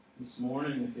This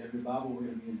morning, if you have your Bible, we're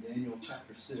going to be in Daniel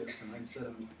chapter 6. And like I said,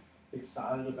 I'm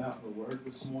excited about the Word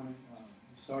this morning.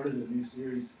 We started a new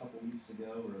series a couple weeks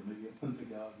ago, or maybe a month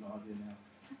ago, I have no idea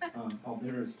now, called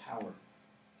There Is Power.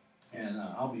 And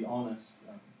I'll be honest,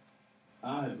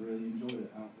 I have really enjoyed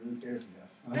it. I don't really care if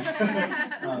you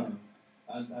have.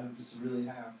 I just really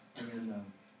have. And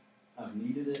I've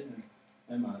needed it.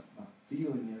 And my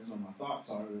feeling is, or my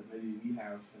thoughts are, that maybe we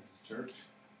have as a church.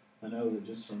 I know that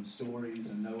just from stories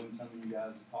and knowing some of you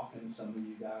guys and talking to some of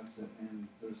you guys, and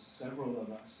there's several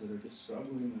of us that are just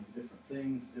struggling with different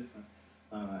things, different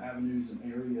avenues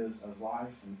and areas of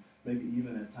life, and maybe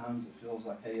even at times it feels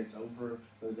like, hey, it's over,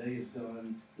 the day is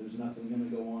done, there's nothing going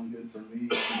to go on good for me,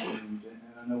 and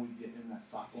I know we get in that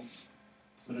cycle.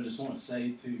 But I just want to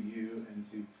say to you and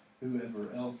to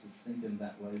whoever else is thinking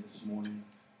that way this morning,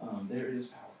 there is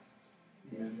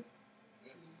power. Amen.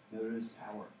 There is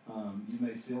power. You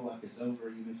may feel like it's over.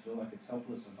 You may feel like it's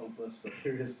helpless and hopeless, but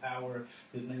there is power.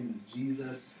 His name is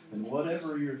Jesus. And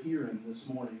whatever you're hearing this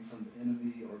morning from the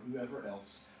enemy or whoever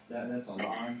else, that's a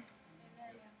lie.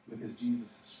 Because Jesus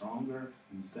is stronger,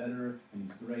 and He's better, and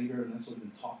He's greater, and that's what we've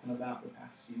been talking about the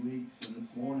past few weeks. And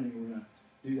this morning we're going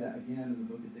to do that again in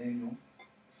the book of Daniel.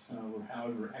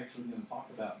 We're actually going to talk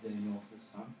about Daniel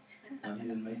this time. He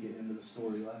didn't make it into the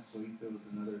story last week. There was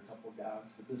another couple guys.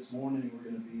 But this morning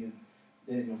we're going to be in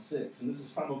Daniel 6. And this is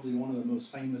probably one of the most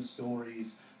famous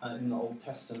stories in the Old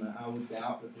Testament. I would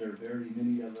doubt that there are very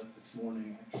many of us this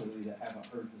morning actually that haven't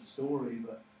heard the story.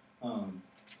 But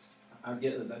I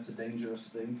get that that's a dangerous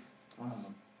thing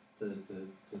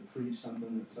to preach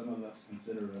something that some of us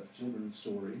consider a children's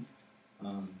story.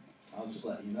 I'll just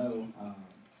let you know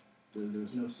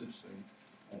there's no such thing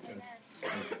as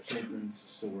a children's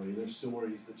story. There's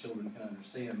stories that children can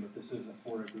understand, but this isn't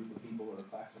for a group of people or a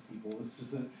class of people. This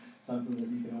isn't something that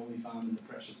you can only find in the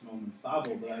Precious Moments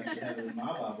Bible, but I actually have it in my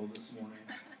Bible this morning.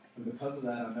 And because of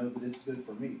that, I know that it's good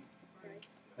for me.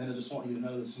 And I just want you to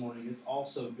know this morning, it's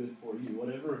also good for you.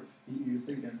 Whatever you're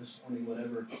thinking this morning,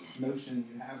 whatever notion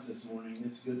you have this morning,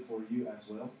 it's good for you as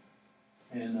well.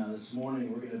 And this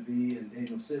morning, we're going to be in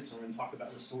Daniel 6, and we're going to talk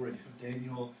about the story of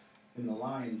Daniel in the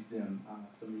lion's den.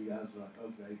 Some of you guys are like,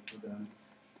 oh, great, we're done.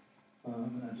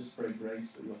 And I just pray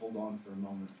grace that you'll hold on for a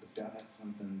moment, because God has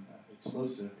something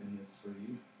explosive in this for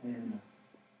you. And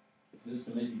just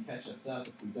to maybe catch us up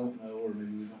if we don't know, or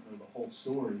maybe we don't know the whole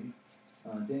story,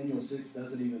 Daniel 6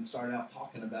 doesn't even start out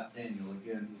talking about Daniel.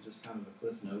 Again, he's just kind of a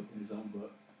cliff note in his own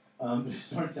book. But he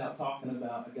starts out talking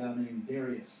about a guy named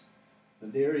Darius. Now,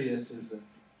 Darius is the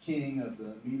king of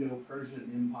the Medo-Persian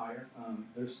Empire.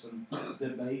 There's some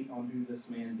debate on who this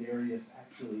man Darius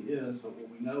actually is, but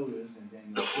what we know is in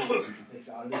Daniel 6, you can take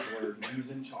God at his word, he's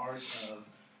in charge of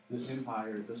this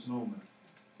empire at this moment.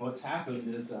 What's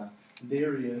happened is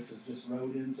Darius has just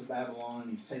rode into Babylon.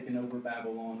 He's taken over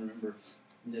Babylon. Remember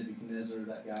Nebuchadnezzar,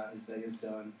 that guy, his day is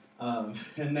done.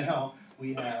 And now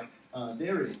we have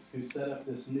Darius, who set up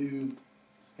this new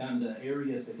kind of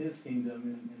area to his kingdom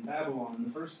in Babylon. And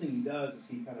the first thing he does is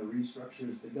he kind of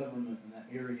restructures the government in that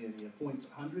area, and he appoints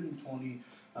 120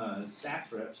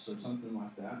 satraps or something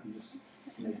like that. You just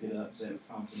make it up, say it with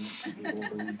confidence, and people will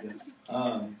believe it.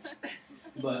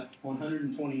 But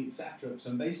 120 satraps,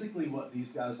 and basically what these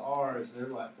guys are is they're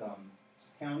like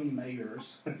county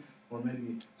mayors or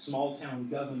maybe small town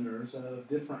governors of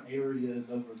different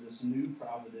areas over this new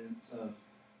province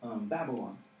of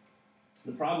Babylon.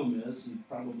 The problem is, he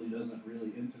probably doesn't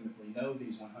really intimately know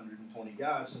these 120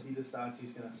 guys, so he decides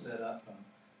he's going to set up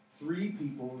 3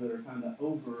 people that are kind of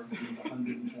over these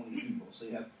 120 people. So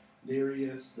you have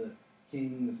Darius, the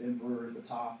king, this emperor at the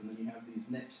top, and then you have these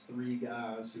next 3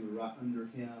 guys who are right under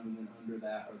him, and then under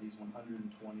that are these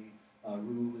 120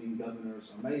 ruling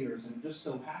governors or mayors. And it just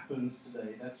so happens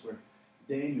today, that's where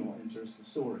Daniel enters the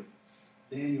story.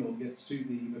 Daniel gets to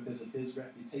be, because of his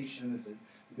reputation as a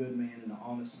good man and an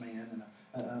honest man and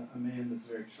a man that's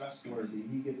very trustworthy,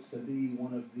 he gets to be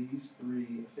one of these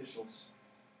 3 officials.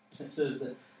 It says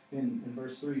that in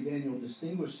verse 3, Daniel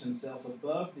distinguished himself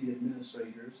above the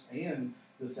administrators and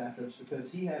the satraps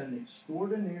because he had an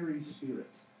extraordinary spirit.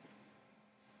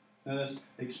 Now, this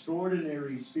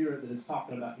extraordinary spirit that it's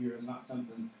talking about here is not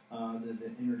something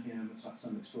that entered him. It's not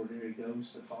some extraordinary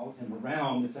ghost that followed him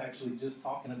around. It's actually just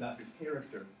talking about his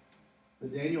character.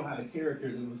 But Daniel had a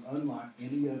character that was unlike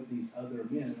any of these other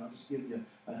men. And I'll just give you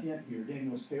a hint here.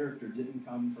 Daniel's character didn't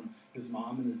come from his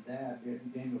mom and his dad.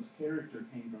 Daniel's character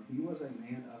came from, he was a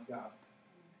man of God.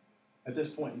 At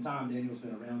this point in time, Daniel's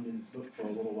been around in his book for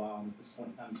a little while, and at this point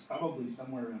in time, he's probably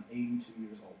somewhere around 82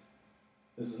 years old.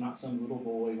 This is not some little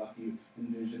boy like you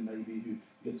envision maybe who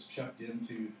gets chucked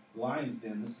into the lion's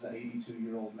den. This is an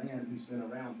 82-year-old man who's been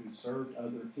around, who's served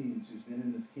other kings, who's been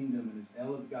in this kingdom,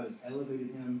 and God has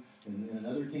elevated him in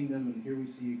another kingdom. And here we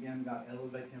see again God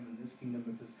elevate him in this kingdom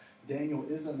because Daniel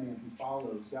is a man who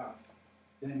follows God.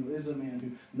 Daniel is a man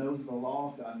who knows the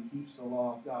law of God and keeps the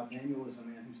law of God. Daniel is a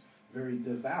man who's very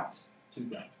devout to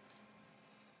God.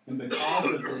 And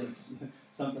because of this,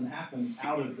 something happens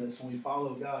out of this. When we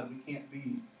follow God, we can't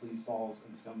be sleazeballs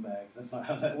and scumbags. That's not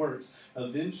how that works.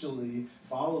 Eventually,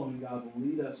 following God will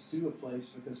lead us to a place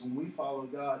because when we follow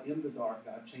God in the dark,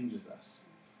 God changes us.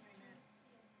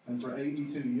 And for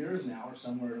 82 years now, or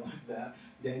somewhere like that,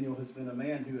 Daniel has been a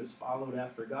man who has followed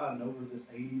after God. And over this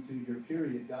 82-year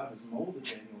period, God has molded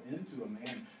Daniel into a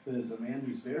man that is a man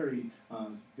who's very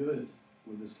good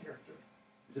with his character.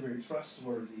 He's a very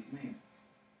trustworthy man.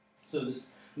 So this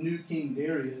new king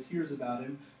Darius hears about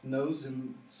him, knows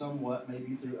him somewhat,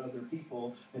 maybe through other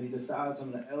people, and he decides,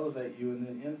 I'm going to elevate you. And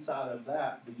then inside of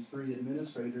that, these three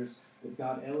administrators, that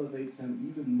God elevates him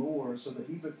even more so that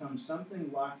he becomes something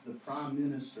like the prime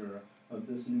minister of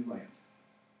this new land.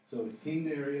 So it's King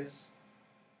Darius,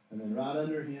 and then right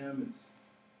under him it's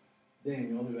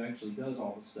Daniel, who actually does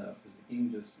all the stuff, because the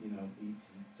king just, eats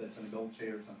and sits in a gold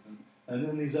chair or something. And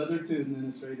then these other two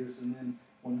administrators, and then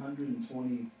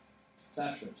 120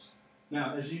 satraps.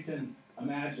 Now, as you can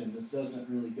imagine, this doesn't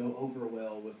really go over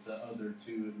well with the other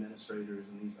two administrators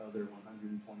and these other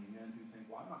 120 men who think,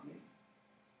 why not me?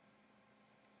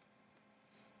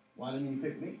 Why didn't you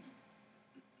pick me?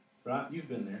 Right? You've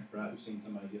been there, right? You've seen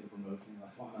somebody get a promotion, you're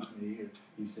like, why not me? Or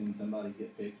you've seen somebody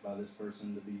get picked by this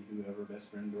person to be whoever, best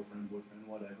friend, girlfriend, boyfriend,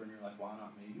 whatever, and you're like, why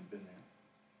not me? You've been there.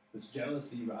 This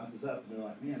jealousy rises up, and they're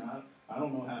like, man, I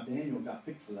don't know how Daniel got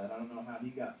picked for that. I don't know how he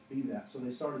got to be that. So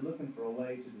they started looking for a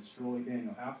way to destroy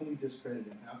Daniel. How can we discredit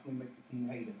him? How can we make the king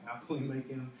hate him? How can we make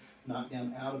him knock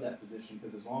down out of that position?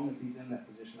 Because as long as he's in that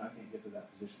position, I can't get to that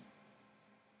position.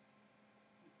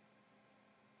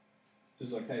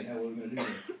 Just like, hey, how are we going to do that?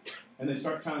 And they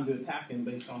start trying to attack him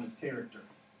based on his character.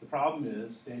 The problem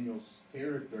is Daniel's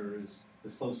character is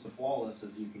as close to flawless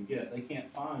as you can get. They can't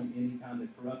find any kind of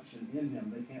corruption in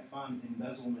him. They can't find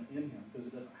embezzlement in him because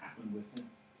it doesn't happen with him.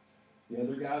 The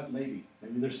other guys, maybe.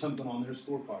 Maybe there's something on their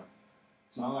scorecard.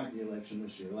 It's not like the election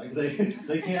this year. Like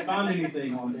they can't find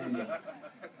anything on Daniel.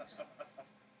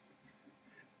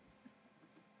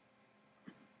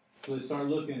 So they start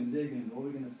looking and digging. What are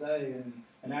we going to say?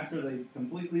 And after they've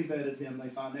completely vetted him, they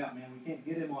find out, man, we can't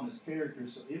get him on his character.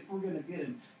 So if we're going to get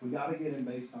him, we got to get him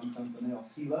based on something else.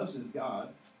 He loves his God.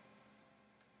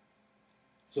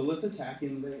 So let's attack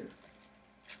him there.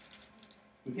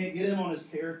 We can't get him on his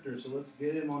character, so let's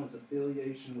get him on his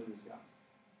affiliation with his God.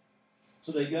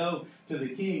 So they go to the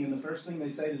king, and the first thing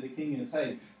they say to the king is,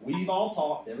 hey, we've all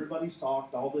talked, everybody's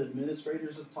talked, all the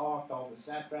administrators have talked, all the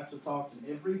satraps have talked,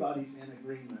 and everybody's in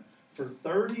agreement. For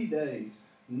 30 days,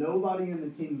 nobody in the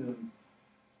kingdom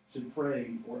should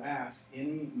pray or ask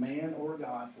any man or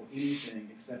God for anything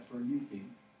except for you, king.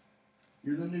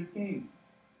 You're the new king.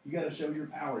 You got to show your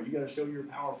power. You got to show you're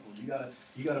powerful. You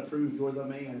got to prove you're the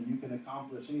man and you can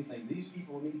accomplish anything. These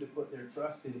people need to put their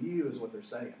trust in you, is what they're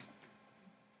saying.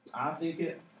 I think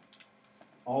it.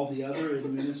 All the other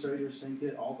administrators think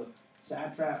it. All the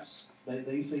satraps,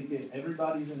 they think it.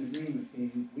 Everybody's in agreement,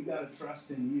 king. We got to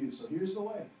trust in you. So here's the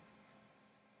way.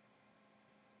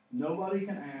 Nobody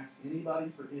can ask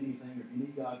anybody for anything or any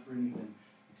God for anything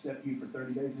except you for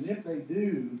 30 days. And if they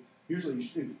do, here's what you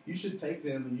should do. You should take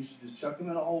them and you should just chuck them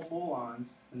in a hole full of lines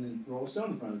and then roll a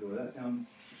stone in front of the door. That sounds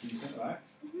decent, right?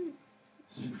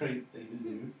 It's a great thing to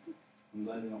do. I'm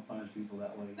glad they don't punish people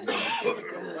that way.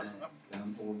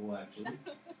 Sounds horrible, actually.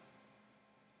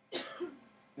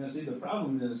 Now, see, the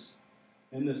problem is,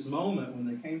 in this moment, when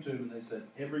they came to him and they said,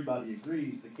 everybody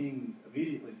agrees, the king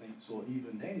immediately thinks, well,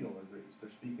 even Daniel agrees. They're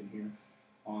speaking here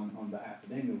on behalf of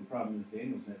Daniel. The problem is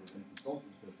Daniel's never been consulted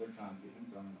because they're trying to get him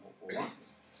thrown in the hole full of lines.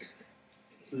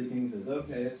 So the king says,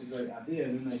 okay, that's a great idea.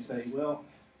 And then they say, well,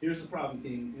 here's the problem,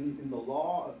 king. In the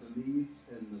law of the Medes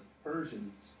and the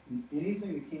Persians,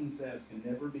 anything the king says can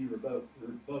never be revoked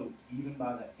even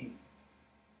by that king.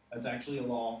 That's actually a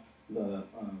law. The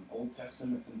Old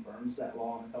Testament confirms that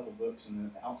law in a couple books, and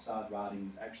the outside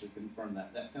writings actually confirm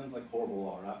that. That sounds like horrible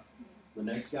law, right? The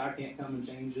next guy can't come and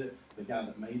change it. The guy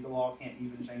that made the law can't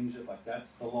even change it. Like,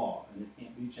 that's the law, and it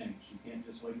can't be changed. You can't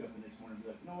just wake up the next morning and be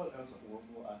like, you know what, that was a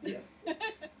horrible idea.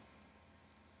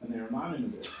 And they remind him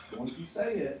of this. Once you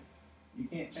say it, you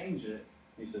can't change it.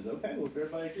 He says, okay, well, if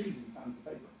everybody agrees, he signs the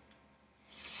paper.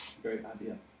 Great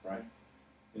idea, right?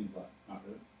 Seems like, not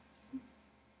really.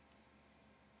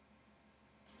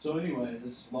 So anyway,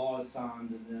 this law is signed,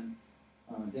 and then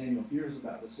Daniel hears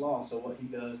about this law, so what he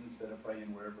does, instead of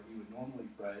praying wherever he would normally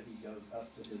pray, he goes up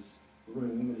to his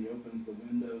room and he opens the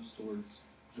windows towards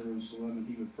Jerusalem, and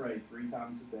he would pray 3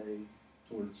 times a day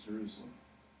towards Jerusalem.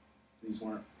 These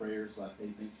weren't prayers like, hey,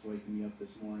 thanks for waking me up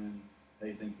this morning,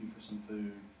 hey, thank you for some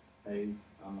food, hey,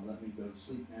 let me go to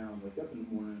sleep now and wake up in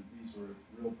the morning. These were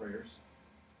real prayers.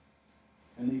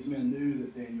 And these men knew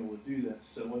that Daniel would do this,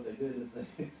 so what they did is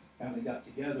they kind of got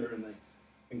together and they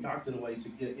concocted a way to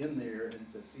get in there and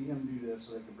to see him do this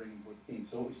so they could bring him before the king.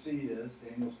 So what we see is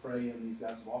Daniel's praying, these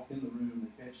guys walk in the room,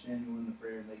 they catch Daniel in the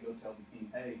prayer, and they go tell the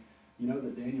king, hey, you know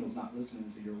that Daniel's not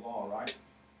listening to your law, right?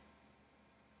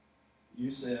 You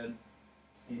said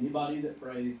anybody that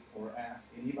prays or asks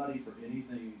anybody for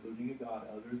anything, including a god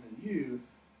other than you,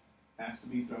 has to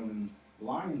be thrown in the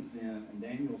lion's den, and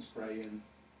Daniel's praying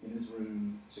in his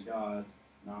room to God,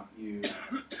 not you.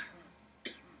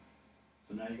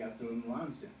 So now you got to throw him in the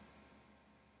lion's den.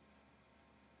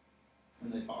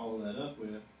 And they follow that up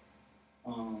with,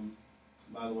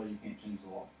 by the way, you can't change the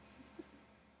law.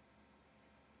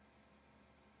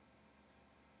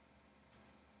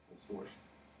 Full story.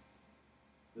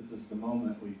 This is the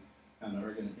moment we kind of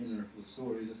are going to enter the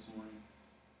story this morning.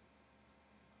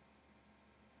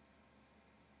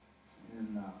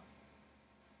 In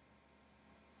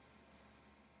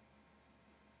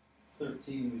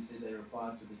 13, we see they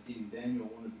replied to the king, Daniel,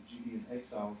 one of the Judean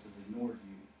exiles, has ignored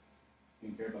you. He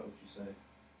didn't care about what you say.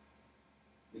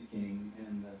 The king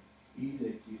and the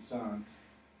edict you signed.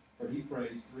 For he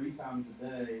prays 3 times a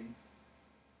day.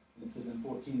 And it says in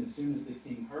 14, as soon as the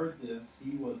king heard this,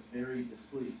 he was very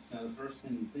displeased. Now, the first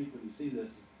thing you think when you see this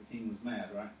is the king was mad,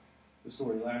 right? The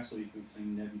story last week, we've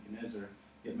seen Nebuchadnezzar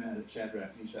get mad at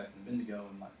Shadrach, Meshach, and Abednego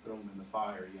and throw them in the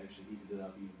fire. He actually heated it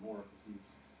up even more because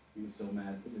he was so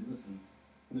mad. But listen,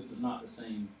 this is not the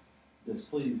same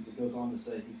displeased. It goes on to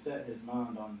say he set his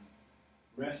mind on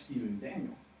rescuing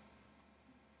Daniel.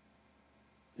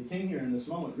 The king here in this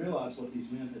moment realized what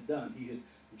these men had done. He had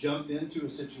jumped into a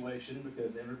situation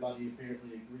because everybody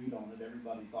apparently agreed on it.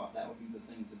 Everybody thought that would be the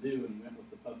thing to do, and he went with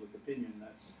the public opinion.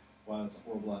 That's why it's a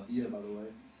horrible idea, by the way.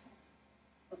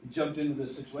 He jumped into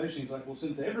this situation. He's like, well,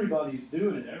 since everybody's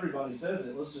doing it, everybody says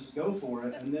it, let's just go for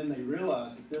it. And then they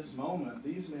realized at this moment,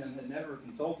 these men had never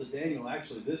consulted Daniel.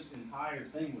 Actually, this entire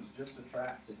thing was just a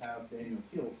trap to have Daniel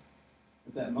killed.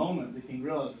 At that moment, the king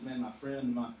realizes, man, my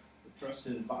friend, my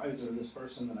trusted advisor, this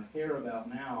person that I care about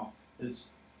now, is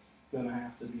going to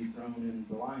have to be thrown in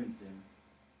the lion's den.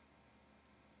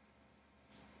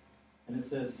 And it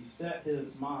says he set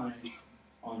his mind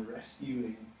on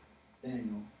rescuing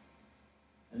Daniel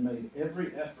and made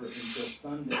every effort until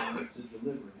sundown to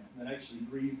deliver him. That actually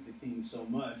grieved the king so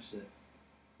much that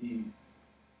he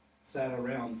sat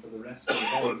around for the rest of the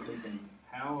day thinking,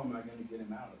 how am I going to get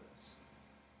him out of this?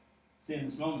 See, in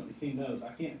this moment, the king knows,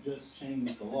 I can't just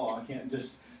change the law. I can't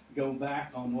just go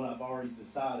back on what I've already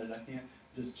decided. I can't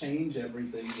just change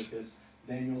everything because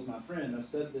Daniel's my friend. I've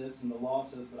said this, and the law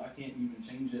says that I can't even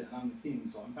change it, and I'm the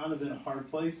king. So I'm kind of in a hard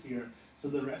place here. So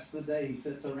the rest of the day, he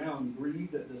sits around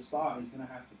grieved at this thought. He's going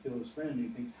to have to kill his friend. And he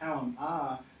thinks, how am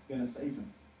I going to save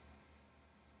him?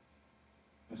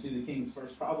 Now, see, the king's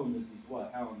first problem is he's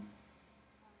what? How am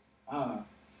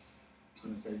I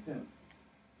going to save him?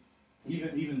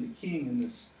 Even the king in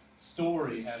this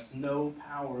story has no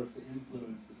power to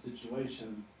influence the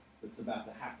situation that's about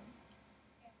to happen.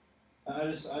 I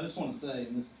just want to say,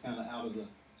 and this is kind of out of the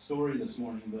story this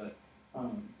morning, but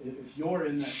if you're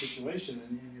in that situation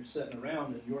and you're sitting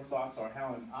around and your thoughts are,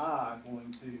 how am I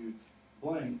going to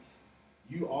blank,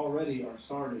 you already are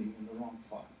starting in the wrong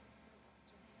spot.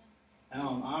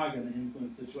 How am I going to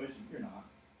influence the situation? You're not.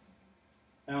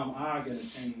 How am I going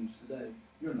to change today?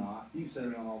 You're not. You can sit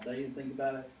around all day and think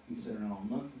about it. You can sit around all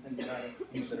month and think about it.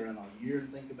 You can sit around all year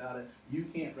and think about it. You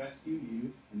can't rescue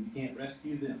you, and you can't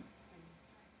rescue them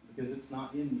because it's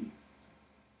not in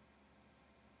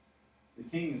you. The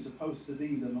king is supposed to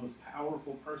be the most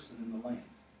powerful person in the land.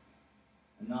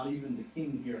 And not even the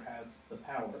king here has the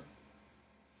power.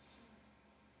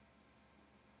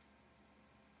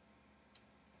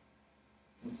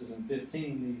 This is in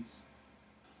 15.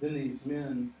 Then these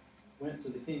men went to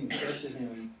the king and said to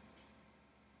him,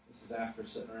 this is after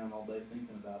sitting around all day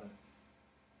thinking about it,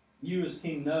 you as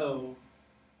king know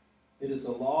it is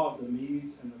a law of the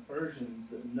Medes and the Persians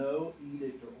that no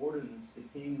edict or ordinance the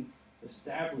king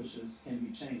establishes can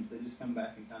be changed. They just come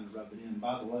back and kind of rub it in.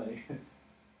 By the way,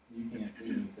 you can't do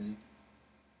anything.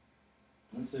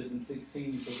 And it says in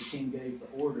 16, so the king gave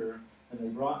the order, and they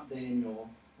brought Daniel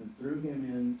and threw him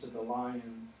into the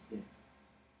lion's den.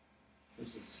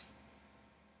 This is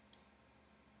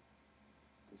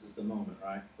the moment,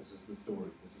 right? This is the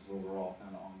story. This is where we're all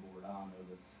kind of on board. I don't know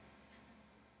this.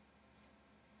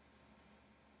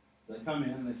 They come in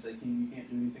and they say, King, you can't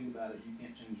do anything about it. You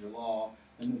can't change your law.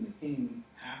 And then the king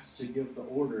has to give the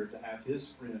order to have his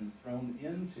friend thrown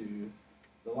into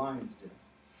the lion's den.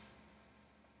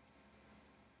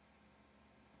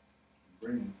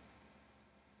 Bring him.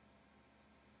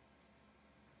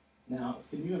 Now,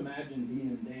 can you imagine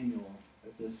being Daniel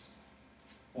at this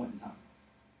point in time?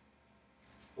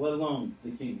 Let alone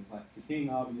the king. Like, the king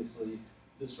obviously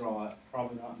distraught,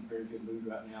 probably not in a very good mood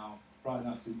right now, probably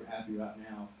not super happy right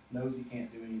now, knows he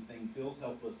can't do anything, feels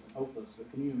helpless and hopeless. But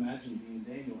can you imagine being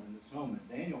Daniel in this moment?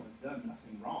 Daniel has done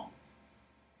nothing wrong.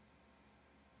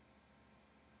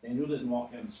 Daniel didn't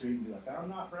walk down the street and be like, I'm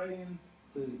not praying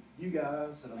to you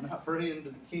guys, and I'm not praying to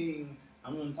the king.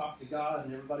 I'm going to talk to God,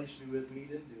 and everybody should be with me. He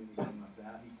didn't do anything like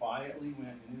that. He quietly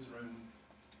went in his room,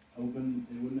 open,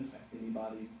 it wouldn't affect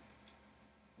anybody,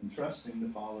 and trusting to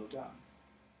follow God.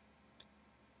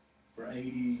 For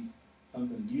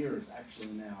 80-something years, actually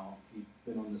now, he's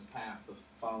been on this path of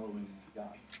following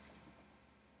God.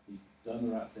 He's done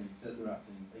the right things, said the right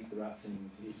things, ate the right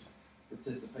things. He's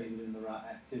participated in the right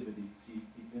activities. He's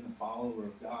been a follower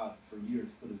of God for years,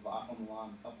 put his life on the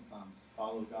line a couple times to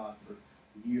follow God for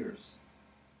years.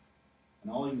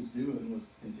 And all he was doing was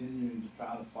continuing to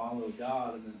try to follow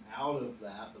God, and then out of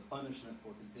that, the punishment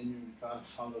for continuing to try to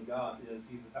follow God is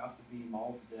he's about to be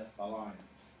mauled to death by lions.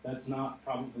 That's not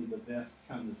probably the best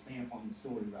kind of stamp on the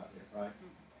story right there, right?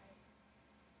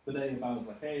 Today, if I was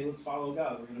like, hey, let's follow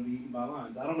God, we're going to be eaten by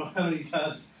lions. I don't know how many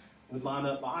guys would line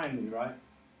up behind me, right?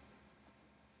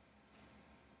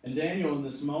 And Daniel, in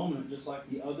this moment, just like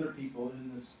the other people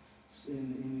in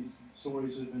these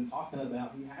stories we've been talking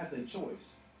about, he has a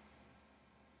choice.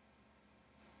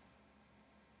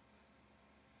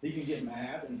 He can get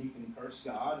mad and he can curse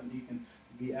God and he can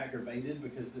be aggravated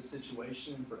because this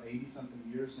situation for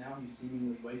 80-something years now, he's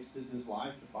seemingly wasted his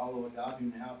life to follow a God who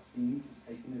now it seems has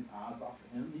taken his eyes off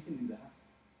of him. He can do that.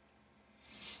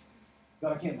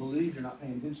 God, I can't believe you're not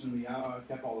paying attention to me. I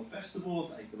kept all the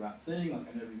festivals, I ate the right thing, like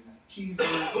I never even had a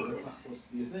cheeseburger, that's not supposed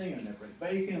to be a thing. I never ate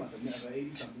bacon, like I've never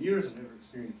 80-something years, I've never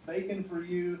experienced bacon for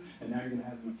you, and now you're going to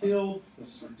have me killed.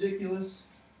 This is ridiculous.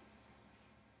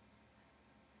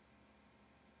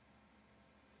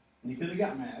 And he could have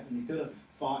got mad, and he could have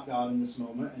fought God in this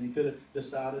moment, and he could have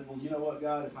decided, well, you know what,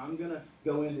 God, if I'm going to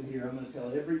go into here, I'm going to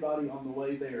tell everybody on the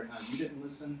way there how you didn't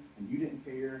listen, and you didn't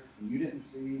care, and you didn't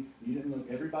see, and you didn't look.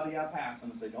 Everybody I pass, I'm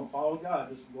going to say, don't follow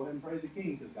God, just go ahead and pray to the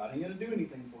king, because God ain't going to do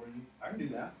anything for you. I can do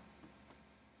that.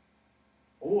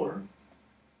 Or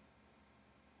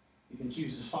you can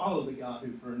choose to follow the God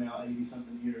who for now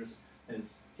 80-something years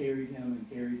has carried him and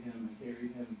carried him and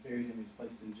carried him and carried him. He was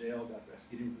placed in jail. God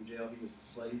rescued him from jail. He was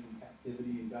a slave from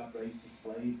captivity, and God raised the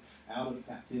slave out of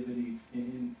captivity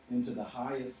into the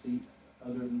highest seat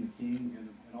other than the king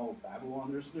in all of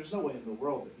Babylon. There's no way in the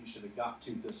world that he should have got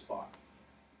to this spot.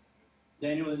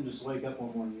 Daniel didn't just wake up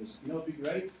one morning and say, you know what would be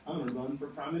great? I'm going to run for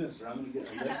prime minister. I'm going to get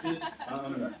elected.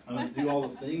 I'm going to do all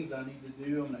the things that I need to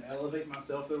do. I'm going to elevate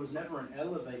myself. There was never an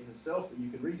elevate himself that you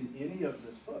could read in any of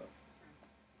this book.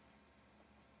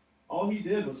 All he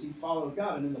did was he followed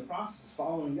God, and in the process of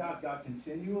following God, God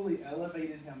continually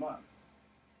elevated him up.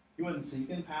 He wasn't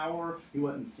seeking power. He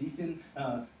wasn't seeking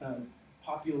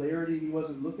popularity. He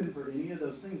wasn't looking for any of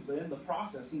those things. But in the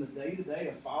process, in the day-to-day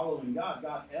of following God,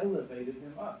 God elevated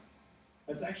him up.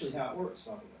 That's actually how it works,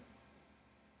 by the way.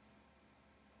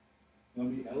 You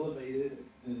want to be elevated,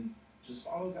 then just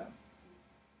follow God.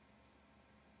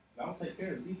 God will take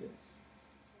care of the details.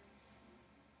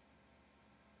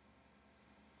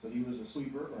 So he was a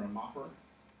sweeper or a mopper.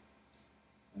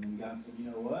 And then God said, you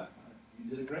know what? You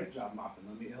did a great job mopping.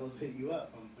 Let me elevate you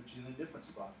up. I'm going to put you in a different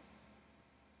spot.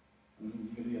 And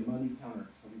you're going to be a money counter.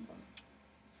 That'll be fun.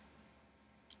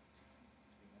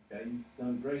 Okay, you've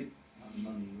done great on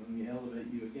money. Let me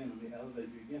elevate you again. Let me elevate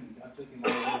you again. And God took him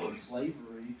all the way from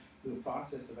slavery through a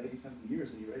process of 80-something years,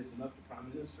 and he raised him up to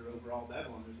prime minister over all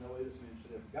Babylon. There's no way this man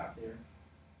should have ever got there.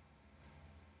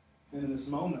 And in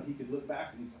this moment, he could look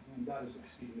back and he's like, man, God has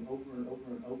rescued me over and over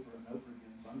and over and over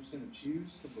again. So I'm just going to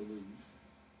choose to believe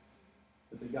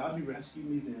that the God who rescued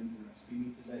me then can rescue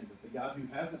me today. That the God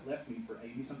who hasn't left me for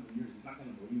 80-something years is not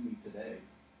going to leave me today.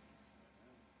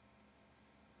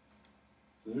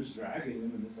 So they're just dragging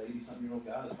him, and this 80-something-year-old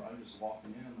guy is probably just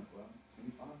walking in. I'm like, well, it's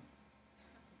going to be fine.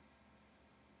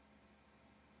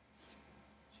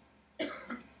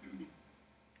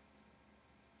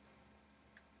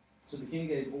 So the king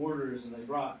gave orders, and they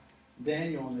brought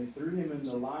Daniel, and they threw him in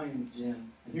the lion's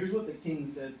den. And here's what the king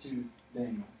said to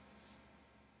Daniel.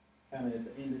 Kind of at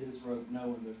the end of his rope,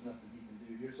 knowing there's nothing he can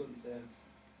do. Here's what he says.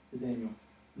 to Daniel,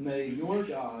 may your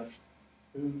God,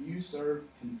 whom you serve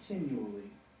continually,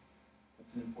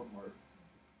 that's an important word,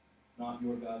 not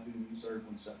your God whom you serve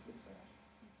when stuff gets bad,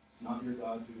 not your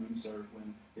God whom you serve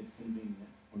when it's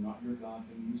convenient, or not your God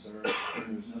whom you serve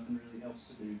when there's nothing really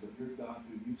else to do, but your God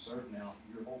who you serve now,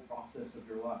 your whole process of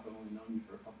your life. I've only known you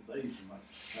for a couple of days,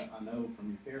 and I know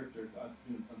from your character, God's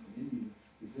doing something in you.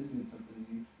 He's been doing something in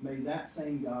you. May that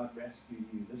same God rescue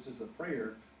you. This is a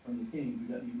prayer from the king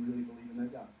who doesn't even really believe in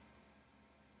that God.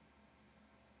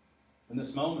 In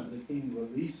this moment, the king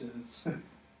releases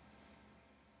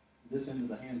this into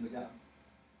the hands of God.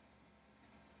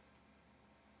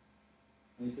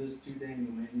 And he says to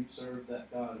Daniel, man, you've served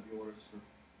that God of yours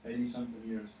for 80-something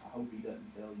years. I hope he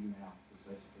doesn't fail you now, is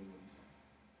basically what he's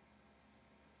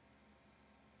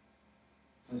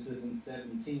saying. And it says in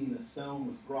 17, a stone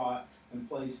was brought and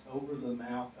placed over the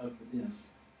mouth of the den.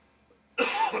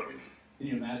 Can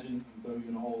you imagine? I'm throwing you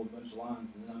in a hole with a bunch of lines,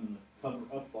 and then I'm going to cover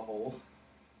up the hole.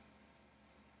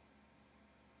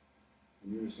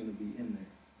 And you're just going to be in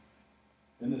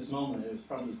there. In this moment, it was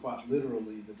probably quite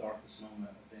literally the darkest moment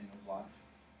of Daniel's life.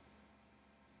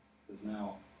 Because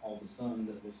now all the sun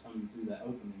that was coming through that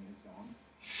opening is gone.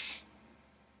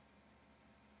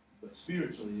 But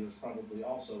spiritually, it was probably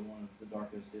also one of the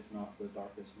darkest, if not the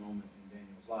darkest moment in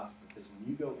Daniel's life. Because when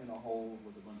you go in a hole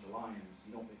with a bunch of lions,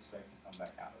 you don't expect to come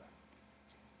back out of that.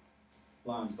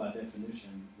 Lions, by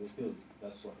definition, will kill you.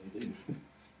 That's what they do.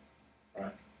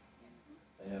 Right?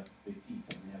 They have big teeth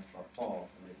and they have sharp claws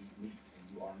and they eat meat, and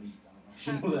you are meat. I don't know if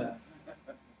you know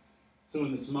that. So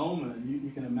in this moment, you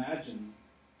can imagine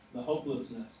the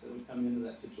hopelessness that would come into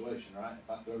that situation, right? If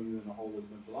I throw you in a hole with a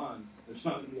bunch of lions, there's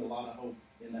not going to be a lot of hope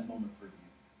in that moment for you.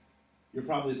 You're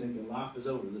probably thinking, life is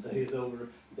over, the day is over,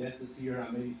 death is here,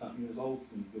 I'm 80-something years old,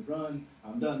 it's been a good run,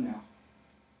 I'm done now.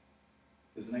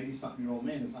 Because an 80-something-year-old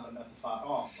man is not about to fight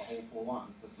off a whole full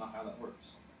lion. That's not how that works.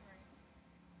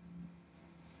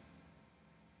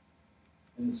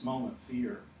 In this moment,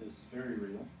 fear is very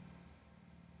real.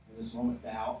 In this moment,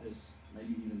 doubt is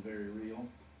maybe even very real.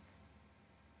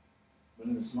 But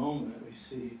in this moment, we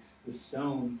see the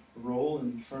stone roll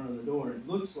in front of the door. It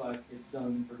looks like it's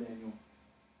done for Daniel.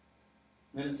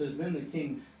 And it says, then the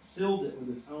king sealed it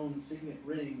with his own signet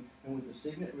ring and with the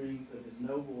signet rings of his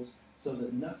nobles, so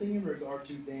that nothing in regard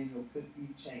to Daniel could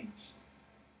be changed.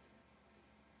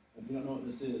 If you don't know what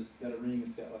this is, it's got a ring,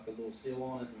 it's got like a little seal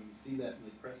on it, and when you see that, and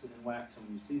they press it in wax, and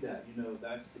when you see that, you know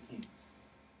that's the king's.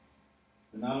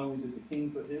 And not only did the king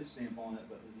put his stamp on it,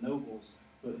 but his nobles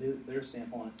put their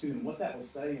stamp on it too. And what that was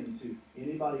saying to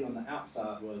anybody on the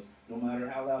outside was, no matter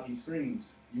how loud he screams,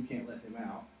 you can't let him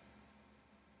out.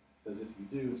 Because if you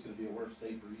do, it's going to be a worse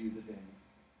day for you than Daniel.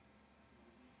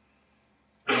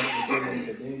 And what was saying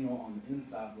to Daniel on the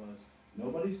inside was,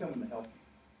 nobody's coming to help you.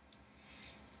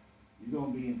 You're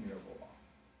going to be in here a little while.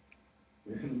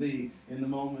 You're going to be in the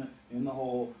moment, in the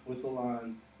hole, with the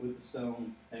lines, with the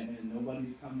stone, and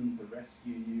nobody's coming to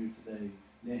rescue you today,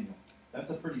 Daniel.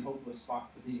 That's a pretty hopeless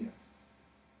spot to be in.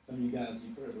 Some of you guys,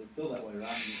 you probably feel that way, right?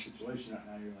 In this situation right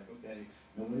now, you're like, okay,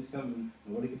 nobody's coming,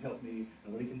 nobody can help me,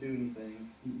 nobody can do anything.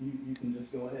 You can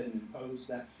just go ahead and impose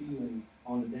that feeling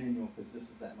onto Daniel, because this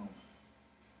is that moment.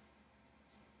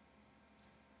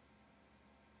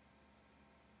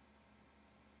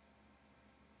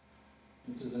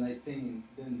 This is in 18.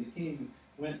 Then the king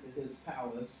went to his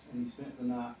palace, and he spent the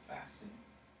night fasting.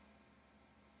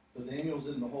 So Daniel's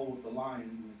in the hole with the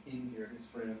lions, and the king here, his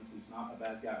friend, who's not a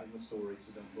bad guy in the story,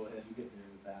 so don't go ahead and get there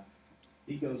with that.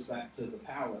 He goes back to the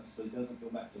palace, but he doesn't go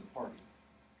back to the party.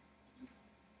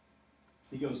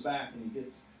 He goes back and he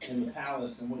gets in the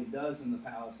palace, and what he does in the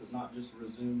palace is not just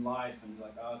resume life and be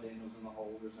like, oh, Daniel's in the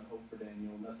hole, there's no hope for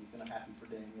Daniel, nothing's going to happen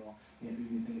for Daniel, can't do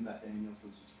anything about Daniel,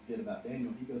 so just forget about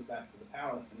Daniel. He goes back to the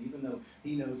palace, and even though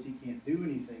he knows he can't do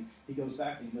anything, he goes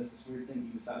back and he does this weird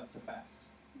thing. He decides to fast.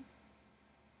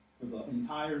 For the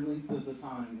entire length of the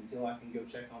time until I can go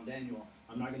check on Daniel,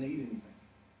 I'm not going to eat anything.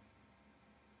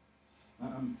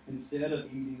 Instead of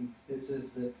eating, it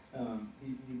says that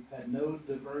he had no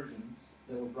diversions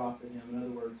that were brought to him. In other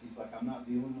words, he's like, I'm not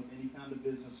dealing with any kind of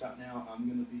business right now. I'm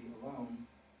going to be alone.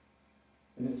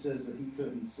 And it says that he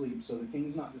couldn't sleep. So the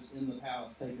king's not just in the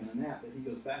palace taking a nap, but he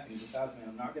goes back and he decides, man,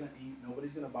 I'm not going to eat.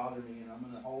 Nobody's going to bother me. And I'm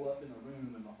going to hole up in a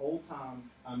room. And the whole time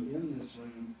I'm in this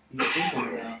room, he's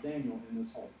thinking about Daniel in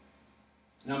this hole.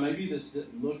 Now, maybe this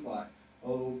didn't look like,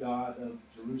 oh, God of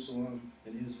Jerusalem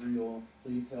and Israel,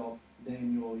 please help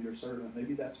Daniel, your servant.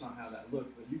 Maybe that's not how that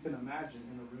looked, but you can imagine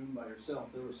in a room by yourself,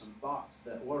 there were some thoughts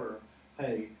that were,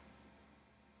 hey,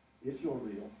 if you're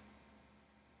real,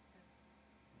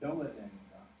 don't let Daniel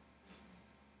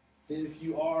die. If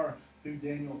you are who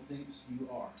Daniel thinks you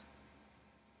are,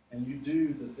 and you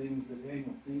do the things that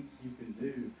Daniel thinks you can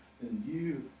do, then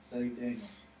you save Daniel.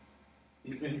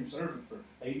 He's been your servant for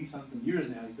 80-something years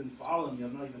now. He's been following you.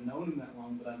 I've not even known him that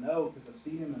long, but I know because I've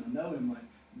seen him and I know him. Like,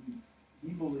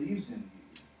 he believes in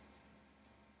you.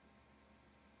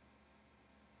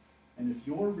 And if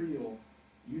you're real,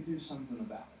 you do something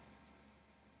about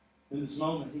it. In this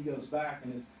moment, he goes back,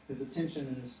 and his attention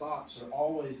and his thoughts are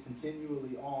always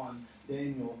continually on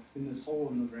Daniel in this hole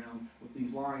in the ground with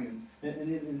these lions. And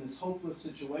in this hopeless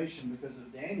situation, because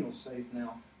of Daniel's faith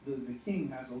now, the king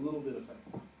has a little bit of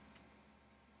faith.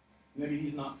 Maybe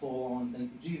he's not full on,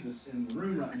 thank you, Jesus, in the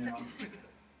room right now.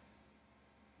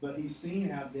 But he's seen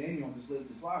how Daniel has lived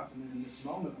his life. And then in this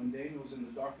moment, when Daniel's in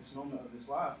the darkest moment of his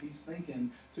life, he's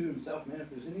thinking to himself, man, if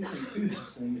there's anything to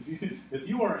this thing, if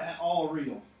you are at all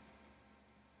real,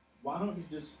 why don't you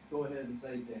just go ahead and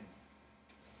save Daniel?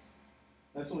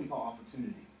 That's what we call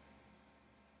opportunity.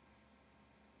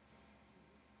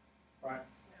 Right?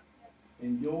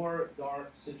 In your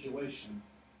dark situation,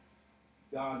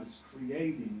 God is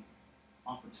creating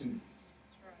opportunity.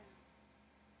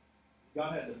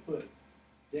 God had to put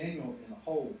Daniel in a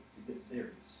hole to get to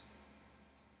Darius.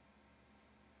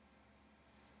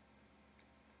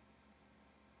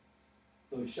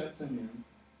 So he shuts him in.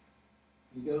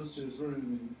 He goes to his room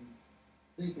and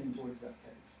he's thinking towards that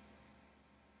cave.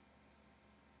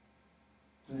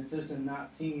 And it says in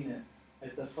 19,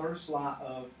 at the first light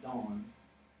of dawn,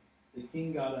 the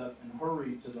king got up and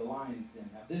hurried to the lion's den.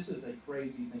 Now, this is a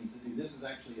crazy thing to do. This is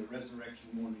actually a resurrection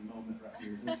morning moment right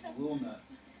here. This is a little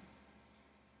nuts.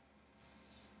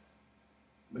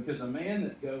 Because a man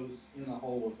that goes in a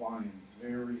hole with lions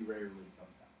very rarely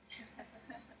comes out.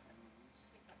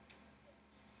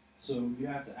 So you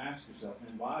have to ask yourself,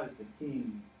 man, why is the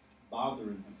king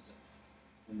bothering himself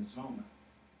in this moment?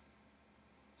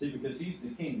 See, because he's the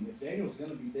king. If Daniel's going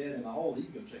to be dead in a hole, he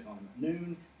can go check on him at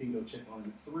noon. He can go check on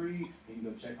him at 3. He can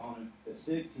go check on him at 6.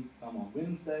 He can come on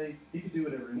Wednesday. He can do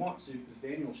whatever he wants to because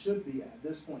Daniel should be, at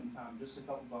this point in time, just a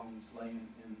couple bones laying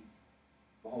in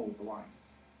the hole with the lions.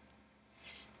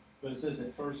 But it says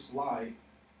at first light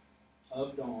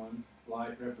of dawn,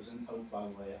 light represents hope, by the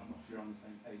way. I don't know if you're on the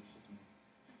same page with me.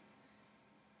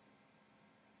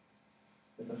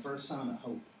 But the first sign of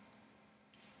hope.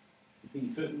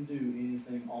 He couldn't do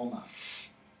anything all night.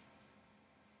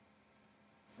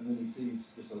 And then he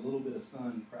sees just a little bit of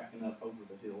sun cracking up over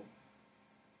the hill.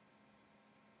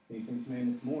 And he thinks,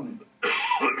 man, it's morning.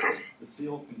 The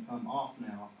seal can come off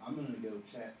now. I'm going to go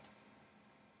check.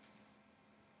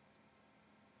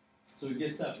 So he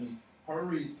gets up and he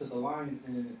hurries to the lion's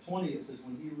den. And at 20 it says,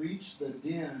 when he reached the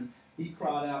den, he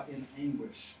cried out in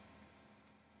anguish.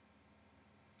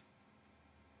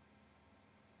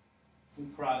 He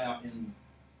cried out in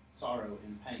sorrow,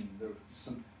 in pain. There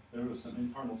was some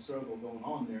internal struggle going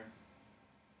on there.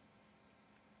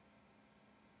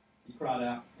 He cried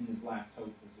out in his last hope,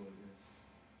 is what it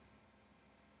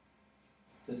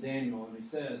is. To Daniel, and he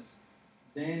says,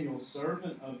 Daniel,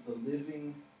 servant of the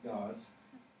living God,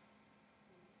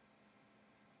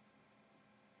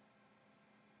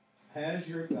 has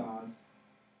your God,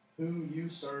 whom you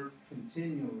serve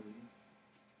continually,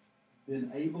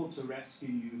 been able to rescue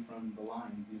you from the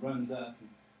lions? He runs up. He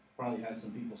probably has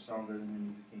some people stronger than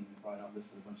him. He's a king. He probably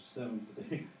outlifted a bunch of stones, but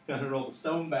they kind of roll the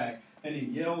stone back. And he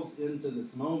yells into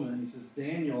this moment. He says,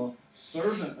 Daniel,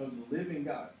 servant of the living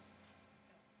God.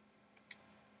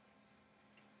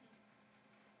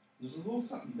 There's a little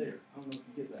something there. I don't know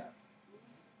if you get that.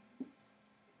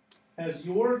 Has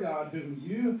your God, whom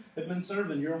you have been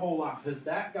serving your whole life, has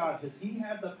that God, has he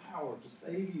had the power to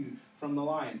save you from the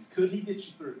lions? Could he get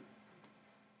you through?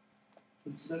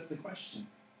 That's the question.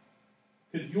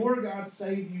 Could your God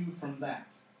save you from that?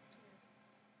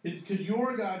 Could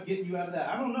your God get you out of that?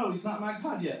 I don't know. He's not my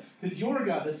God yet. Could your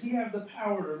God, does he have the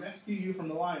power to rescue you from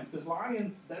the lions? Because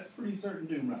lions, that's pretty certain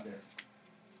doom right there.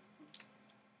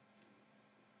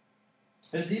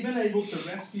 Has he been able to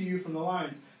rescue you from the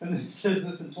lions? And then it says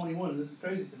this in 21, and this is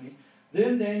crazy to me.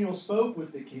 Then Daniel spoke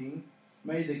with the king,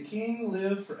 may the king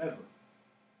live forever.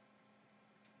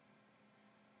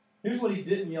 Here's what he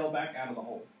didn't yell back out of the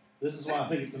hole. This is why I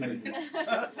think it's amazing.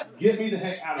 Get me the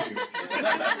heck out of here.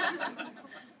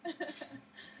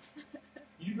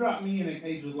 You drop me in a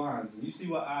cage with lions, and you see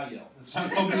what I yell. It's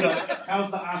not going to be like, how's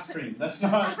the ice cream? That's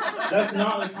not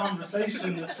the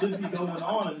conversation that should be going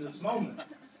on in this moment.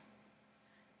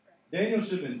 Daniel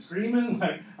should have been screaming,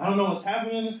 like, I don't know what's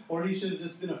happening, or he should have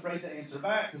just been afraid to answer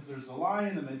back because there's a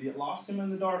lion and maybe it lost him in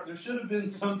the dark. There should have been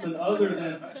something other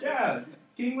than, yeah,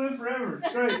 king live forever.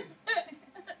 It's great.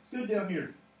 It's good down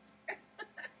here.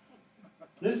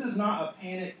 This is not a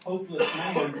panicked, hopeless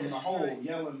man in the hole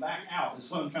yelling back out, is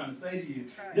what I'm trying to say to you.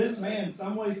 This man,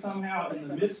 some way, somehow, in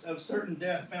the midst of certain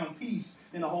death, found peace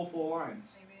in a hole full of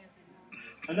lions.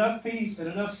 Enough peace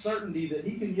and enough certainty that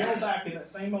he can yell back in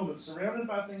that same moment, surrounded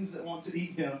by things that want to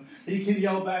eat him. He can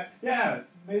yell back, yeah,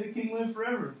 may the king live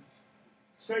forever.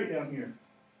 Straight down here.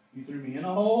 You threw me in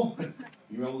a hole.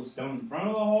 You rolled a stone in front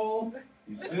of the hole.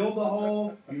 You sealed the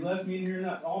hole. You left me in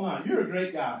here all night. You're a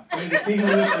great guy. May the king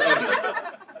live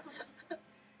forever.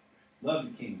 Love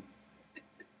you, king.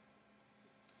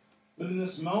 But in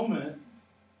this moment,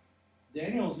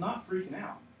 Daniel's not freaking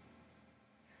out.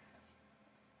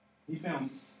 He found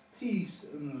peace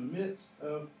in the midst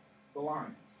of the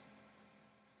lions.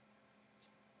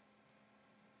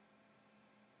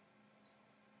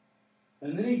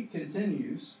 And then he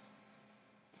continues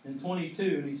in 22,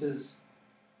 and he says,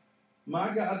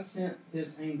 my God sent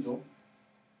his angel,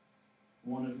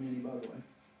 one of many, by the way,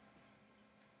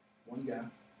 one guy,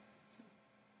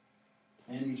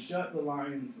 and he shut the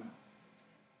lion's mouth.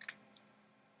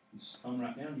 He just come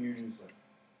right down here, and he was like,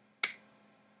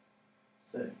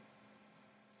 stay.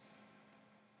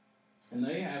 And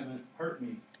they haven't hurt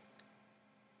me,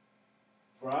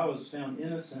 for I was found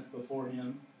innocent before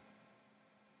him,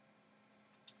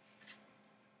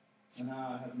 and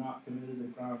I have not committed a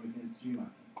crime against you, my king.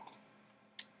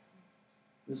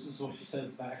 This is what he says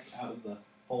back out of the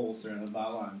hole surrounded by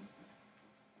lions.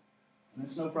 And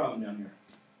it's no problem down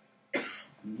here.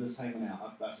 I'm just hanging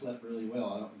out. I slept really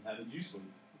well. I don't have a juice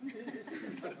sleep.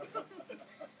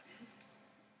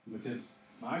 Because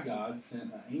my God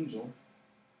sent an angel.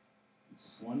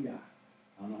 It's one guy.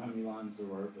 I don't know how many lions there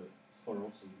were, but it's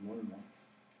plural, so more than one.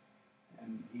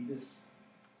 And he just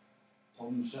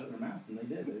told them to shut their mouth, and they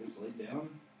did. They just laid down.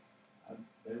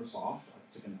 They were soft. I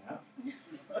took a nap.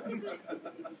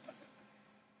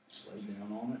 Laid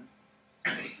down on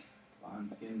it. Lion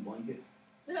skin blanket.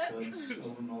 Hugs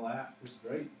over my lap. It was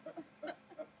great.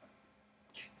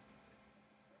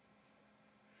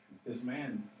 Because,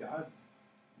 man, God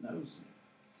knows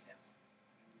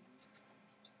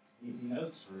me. He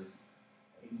knows for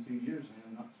 82 years, man,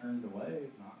 I'm not turned away,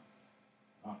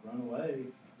 not run away.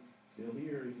 I'm still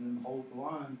here, even in the hole of the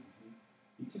lions.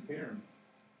 He took care of me.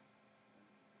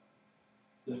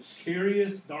 The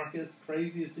scariest, darkest,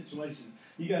 craziest situation.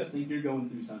 You guys think you're going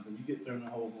through something. You get thrown in a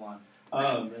hole of the line.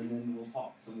 And then we'll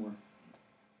talk some more.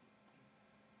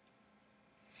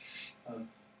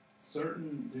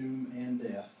 Certain doom and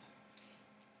death.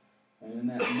 And in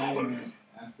that moment,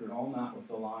 after all night with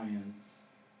the lions,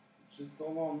 it's just a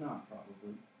long night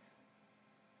probably,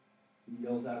 he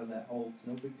yells out of that hole, it's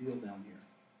no big deal down here.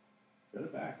 Shut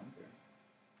it back, I don't care.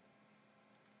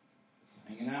 Just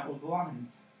hanging out with the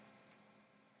lions.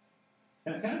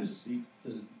 Can I just speak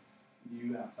to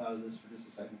you outside of this for just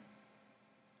a second?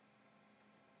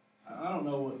 I don't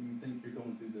know what you think you're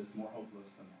going through that's more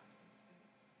hopeless than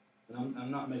that. And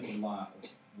I'm not making light of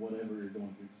whatever you're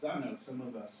going through. Because I know some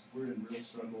of us, we're in real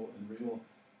struggle and real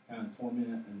kind of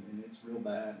torment, and it's real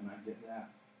bad, and I get that.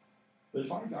 But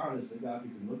if our God is the God who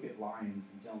can look at lions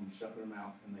and tell them to shut their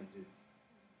mouth, and they do.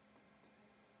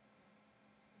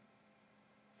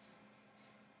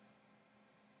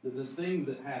 The thing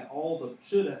that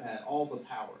should have had all the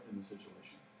power in the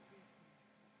situation.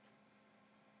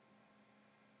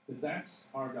 If that's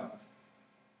our God.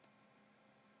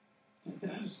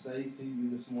 Can I just say to you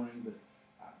this morning that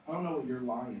I don't know what your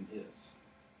lion is.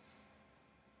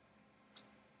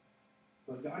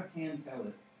 But God can tell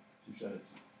it to shut its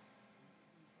mouth.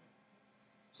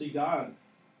 See, God,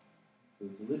 the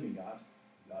living God,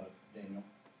 the God of Daniel,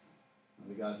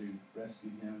 the God who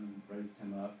rescued him and raised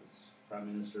him up as prime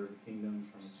minister of a kingdom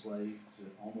from a slave to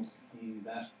almost a king,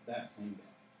 that same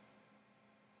God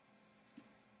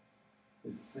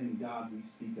is the same God we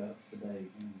speak of today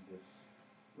in this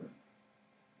room.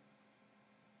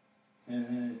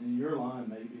 And your lion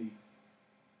maybe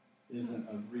isn't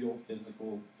a real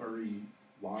physical furry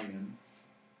lion,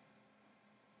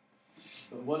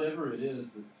 but whatever it is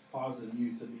that's causing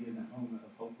you to be in that moment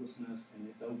of hopelessness and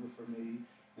it's over for me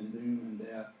and doom and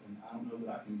death and I don't know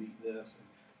that I can beat this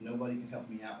and nobody can help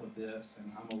me out with this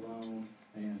and I'm alone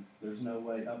and there's no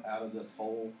way up out of this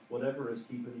hole, whatever is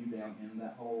keeping you down in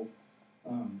that hole,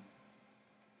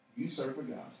 you serve a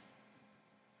God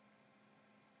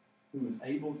who is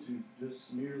able to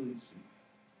just merely speak.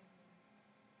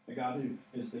 A God who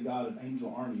is the God of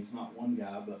angel armies, not one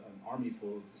guy, but an army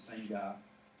full of the same God.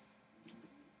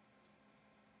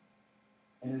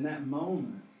 And in that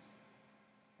moment,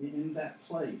 in that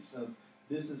place of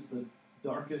this is the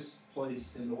darkest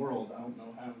place in the world, I don't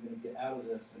know how I'm going to get out of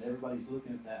this, and everybody's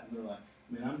looking at that and they're like,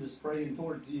 man, I'm just praying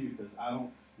towards you because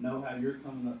know how you're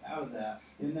coming up out of that,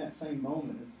 in that same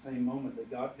moment is the same moment that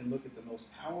God can look at the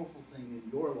most powerful thing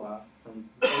in your life from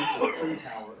the place of true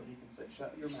power, and he can say,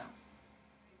 shut your mouth.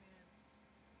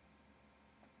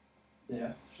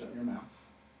 Death, shut your mouth.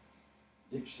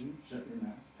 Addiction, shut your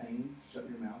mouth. Pain, shut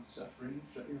your mouth. Suffering,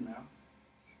 shut your mouth.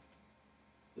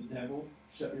 The devil,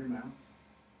 shut your mouth.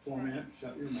 Torment,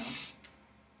 shut your mouth.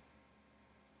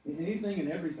 Anything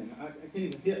and everything. I can't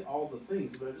even hit all the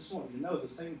things, but I just want you to know the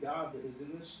same God that is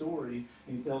in this story,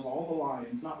 and he tells all the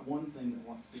lions, not one thing that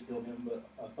wants to kill him, but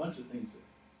a bunch of things that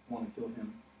want to kill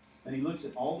him. And he looks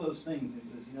at all those things and he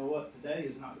says, you know what? Today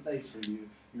is not the day for you.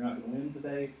 You're not going to win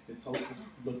today. It's hopeless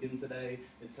looking today.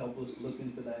 It's helpless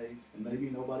looking today. And maybe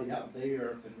nobody out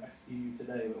there can rescue you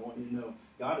today, but I want you to know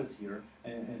God is here,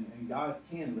 and God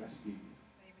can rescue you.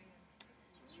 Amen.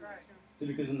 That's right. See,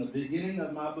 because in the beginning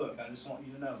of my book, I just want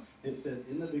you to know, it says,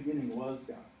 in the beginning was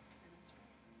God.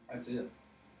 That's it.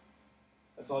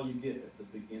 That's all you get at the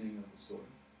beginning of the story.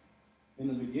 In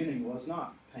the beginning was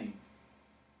not pain.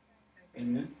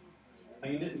 Amen?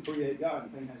 Pain didn't create God,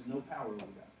 and pain has no power over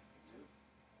God.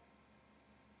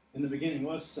 In the beginning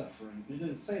was suffering. It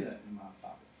didn't say that in my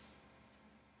Bible.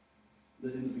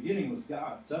 That in the beginning was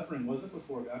God. Suffering wasn't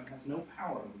before God. It has no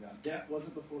power over God. Death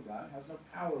wasn't before God. It has no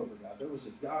power over God. There was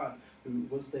a God who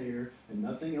was there, and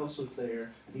nothing else was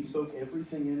there, and he spoke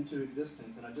everything into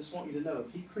existence. And I just want you to know,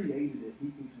 if he created it, he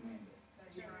can command it.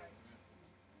 That's right.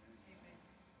 Amen.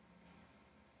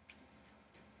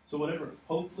 So whatever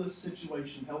hopeless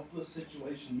situation, helpless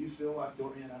situation you feel like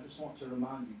you're in, I just want to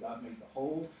remind you, God made the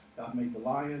whole, God made the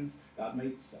lions, God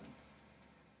made the stone.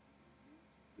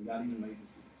 And God even made the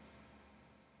seas.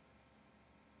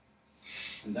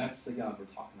 And that's the God we're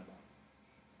talking about.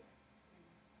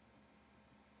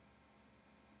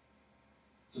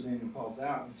 So Daniel calls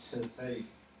out and he says, hey,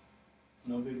 it's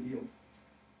no big deal.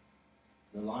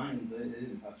 The lions, they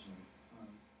didn't touch me.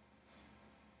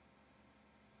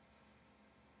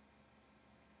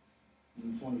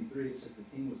 In 23, it says the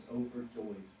king was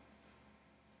overjoyed.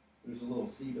 There's a little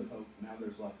seed of hope. Now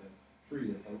there's like a tree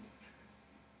of hope.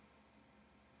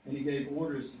 And he gave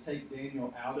orders to take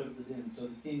Daniel out of the den. So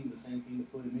the king, the same king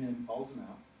that put him in, calls him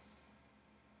out.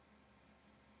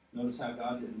 Notice how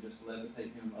God didn't just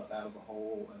levitate him up out of the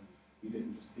hole, and he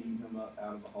didn't just beam him up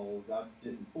out of the hole. God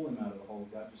didn't pull him out of the hole.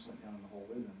 God just went down in the hole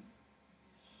with him.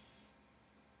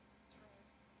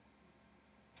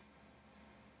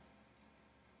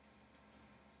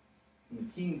 And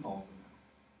the king calls him out.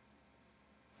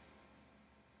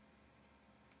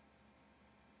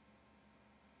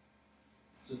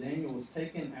 So Daniel was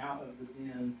taken out of the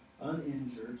den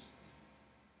uninjured.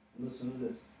 And listen to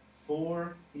this.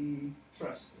 For he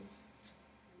trusted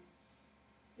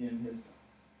in his God.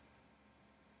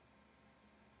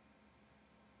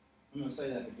 I'm going to say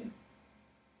that again.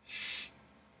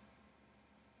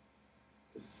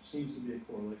 There seems to be a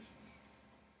correlation.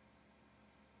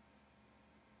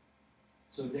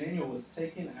 So Daniel was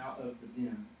taken out of the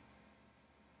den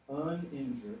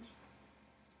uninjured,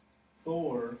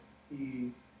 for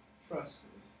he trusted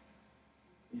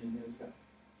in his God.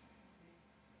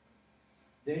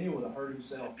 Daniel would have hurt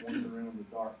himself wandering around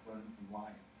the dark running from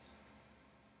lions,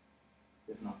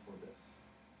 if not for this.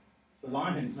 The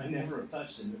lions may never have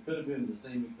touched him. It could have been the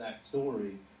same exact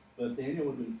story, but Daniel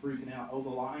would have been freaking out. Oh, the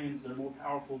lions, they're more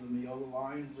powerful than me. Oh, the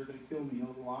lions are going to kill me.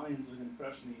 Oh, the lions are going to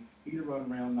crush me. He'd have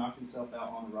run around, knocked himself out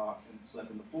on a rock, and slept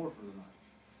on the floor for the night.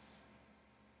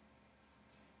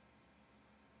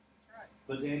 That's right.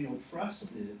 But Daniel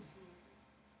trusted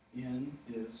in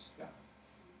his God.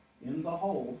 In the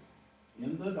hole,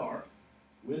 in the dark,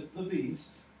 with the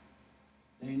beast,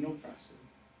 Daniel trusted.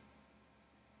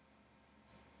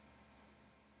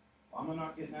 Why am I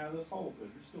not getting out of this hole?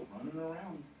 Because you're still running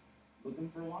around looking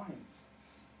for lions.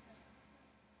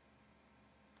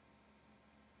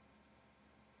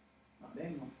 Not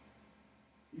Daniel.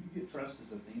 You can get trust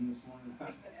as a theme this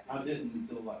morning. I didn't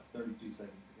until like 32 seconds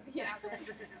ago. Yeah.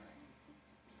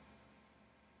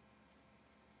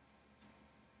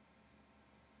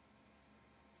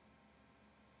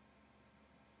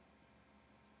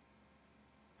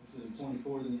 This is in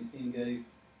 24, then the king gave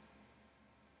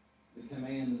the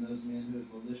command, and those men who had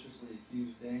maliciously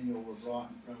accused Daniel were brought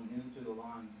and thrown into the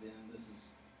lion's den.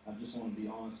 I just want to be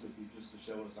honest with you, just to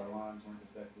show us our lions weren't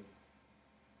effective.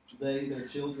 They, their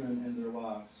children, and their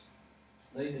wives,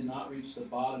 they had not reached the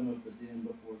bottom of the den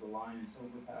before the lions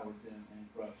overpowered them and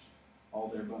crushed all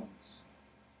their bones.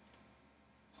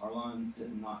 Our lions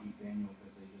did not eat Daniel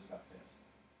because they just got fed.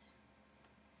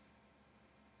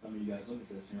 Some of you guys look at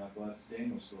this and you're like, well, that's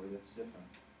Daniel's story, that's different.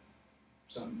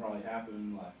 Something probably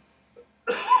happened, like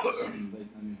something they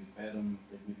maybe fed them,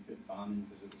 they maybe couldn't find them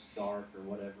because it was dark or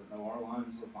whatever. No, our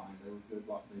lions were fine. They were good.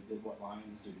 They did what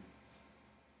lions do.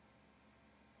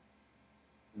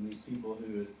 And these people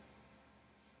who had,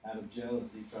 out of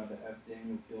jealousy, tried to have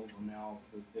Daniel killed were now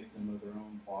the victim of their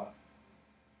own plot.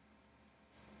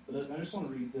 But I just want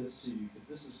to read this to you because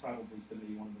this is probably, to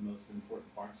me, one of the most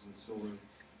important parts of the story.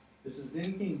 This is,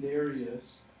 then King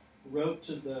Darius wrote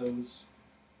to those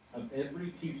of every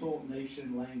people,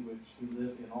 nation, language who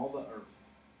live in all the earth.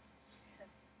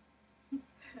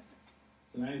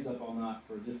 So now he's up all night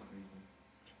for a different reason.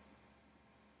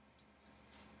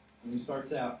 And he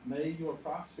starts out, may your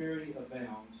prosperity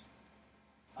abound.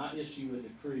 I issue a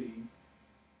decree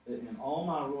that in all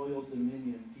my royal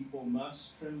dominion people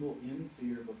must tremble in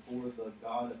fear before the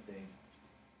God of Daniel.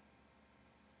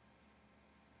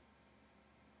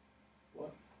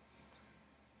 What?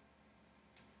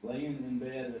 Laying in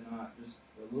bed at night just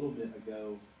a little bit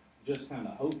ago, just kind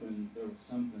of hoping there was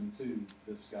something to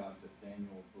this God that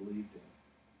Daniel believed in.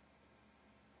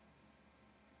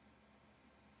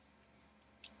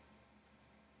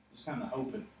 Just kind of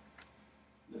hoping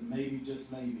that maybe,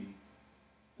 just maybe,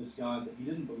 this God that he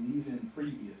didn't believe in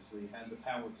previously had the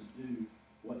power to do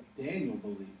what Daniel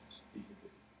believed he could do.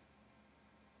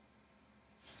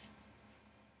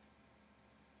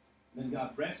 Then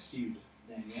God rescued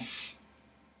Daniel,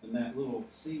 and that little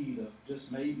seed of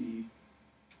just maybe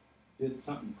did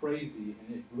something crazy,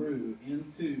 and it grew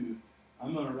into,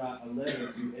 I'm going to write a letter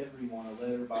to everyone, a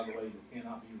letter, by the way, that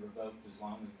cannot be revoked as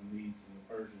long as the Medes and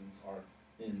the Persians are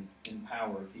in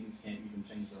power. Kings can't even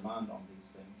change their mind on these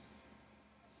things.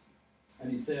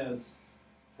 And he says,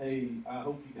 hey, I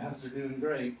hope you guys are doing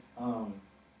great,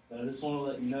 but I just want to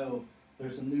let you know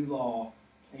there's a new law,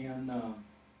 and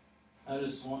I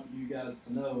just want you guys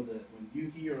to know that when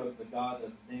you hear of the God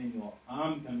of Daniel,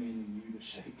 I'm commanding you to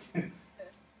shake.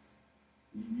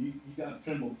 you got to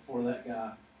tremble before that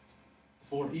guy,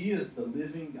 for he is the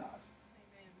living God.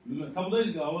 Amen. A couple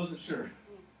days ago, I wasn't sure.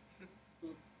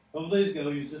 A couple days ago,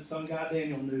 he was just some guy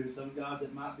Daniel knew, some God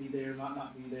that might be there, might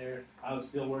not be there. I was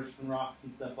still worshiping rocks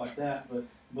and stuff like that,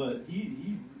 but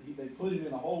he they put him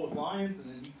in a hole with lions, and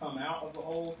then he come out of the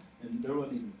hole, and there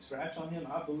wasn't even a scratch on him.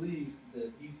 I believe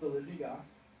that he's the living God.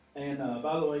 And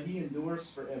by the way, he endures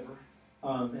forever,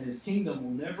 and his kingdom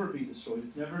will never be destroyed.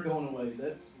 It's never going away.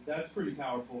 That's pretty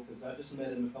powerful, because I just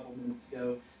met him a couple minutes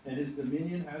ago, and his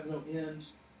dominion has no end.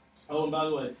 Oh, and by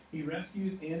the way, he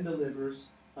rescues and delivers,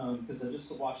 because I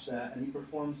just watched that, and he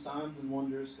performs signs and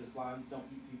wonders, because lions don't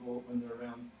eat people when they're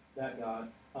around that God,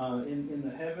 in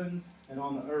the heavens and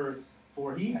on the earth.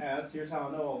 For he has, here's how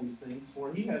I know all these things,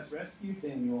 for he has rescued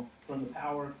Daniel from the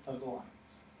power of the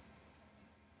lions.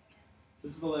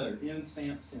 This is the letter, in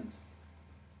stamp sent.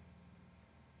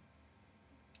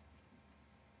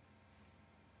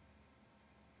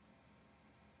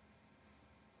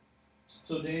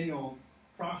 So Daniel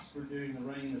prospered during the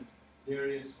reign of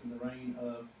Darius and the reign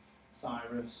of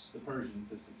Cyrus the Persian,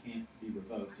 because it can't be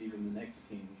revoked. Even the next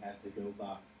king had to go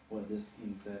by what this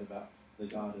king said about the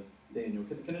God of Daniel.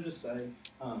 Can I just say,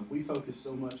 we focus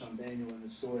so much on Daniel in the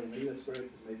story, and maybe that's great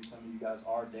because maybe some of you guys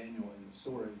are Daniel in the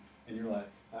story, and you're like,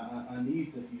 I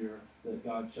need to hear that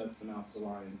God shuts the mouths of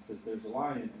lions, because there's a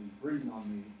lion and he's breathing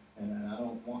on me, and I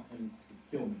don't want him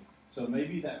to kill me. So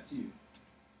maybe that's you.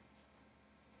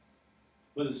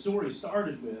 But the story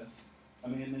started with a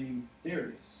man named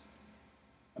Darius,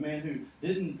 a man who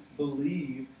didn't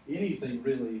believe anything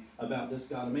really about this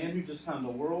God, a man who just kind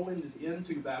of whirlwinded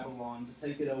into Babylon to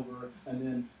take it over, and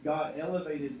then God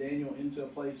elevated Daniel into a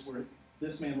place where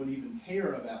this man would even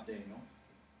care about Daniel.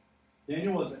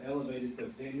 Daniel wasn't elevated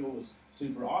because Daniel was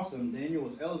super awesome. Daniel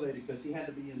was elevated because he had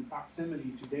to be in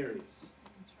proximity to Darius.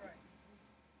 That's right.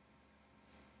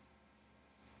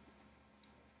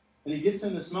 And he gets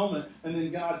in this moment, and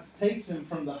then God takes him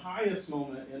from the highest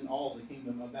moment in all the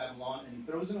kingdom of Babylon, and he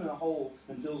throws him in a hole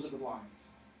and fills it with lions.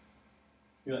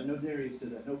 You're like, no, Darius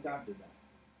did that. No, God did that.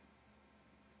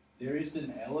 Darius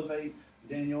didn't elevate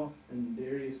Daniel, and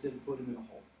Darius didn't put him in a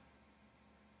hole.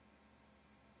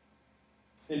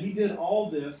 And he did all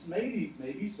this,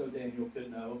 maybe so Daniel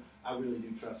could know, I really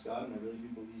do trust God, and I really do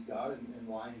believe God, and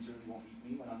lions really won't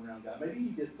eat me when I'm around God. Maybe he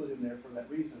did put him there for that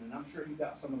reason, and I'm sure he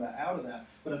got some of that out of that.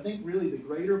 But I think really the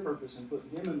greater purpose in putting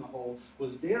him in the hole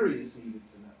was Darius needed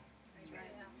to know That's right.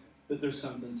 that there's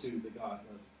something to the God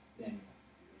of Daniel.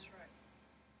 That's right.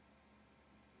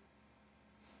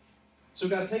 So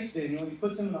God takes Daniel, and he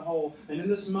puts him in the hole, and in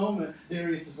this moment,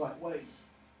 Darius is like, wait.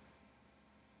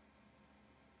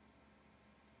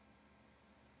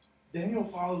 Daniel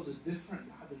follows a different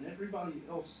God than everybody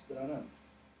else that I know.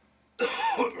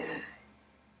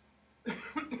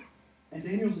 And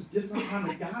Daniel's a different kind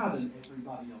of guy than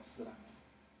everybody else that I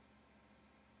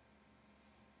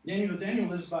know. Daniel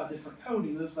lives by a different code.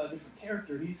 He lives by a different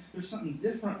character. There's something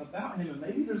different about him, and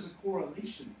maybe there's a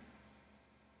correlation.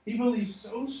 He believes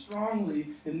so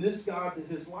strongly in this God that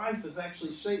his life is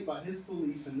actually shaped by his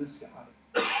belief in this God.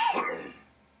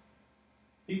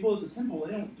 People at the temple,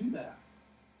 they don't do that.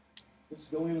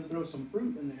 Just go in and throw some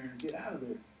fruit in there and get out of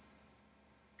there.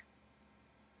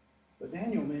 But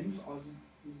Daniel, man, he follows him.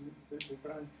 He's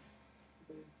crying.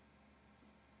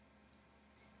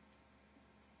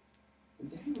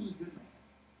 And Daniel's a good man.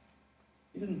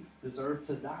 He didn't deserve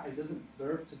to die. He doesn't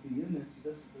deserve to be in this.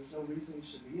 There's no reason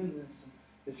he should be in this. And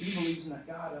if he believes in that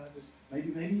God,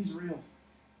 maybe he's real.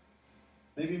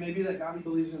 Maybe that God he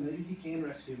believes in, maybe he can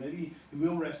rescue him. Maybe he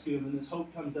will rescue him, and this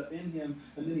hope comes up in him,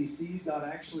 and then he sees God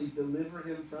actually deliver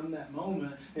him from that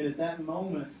moment. And at that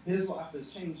moment, his life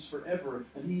has changed forever.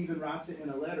 And he even writes it in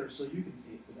a letter so you can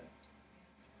see it today.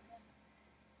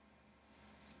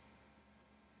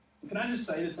 Can I just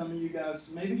say to some of you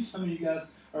guys, maybe some of you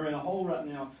guys are in a hole right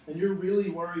now, and you're really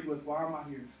worried with, why am I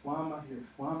here? Why am I here?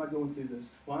 Why am I going through this?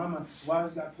 Why is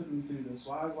God putting me through this?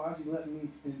 Why is he letting me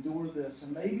endure this?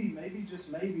 And maybe,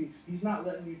 just maybe, he's not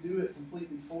letting you do it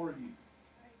completely for you.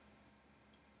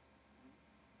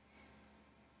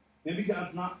 Maybe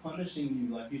God's not punishing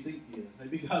you like you think he is.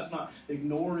 Maybe God's not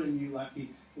ignoring you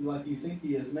like you think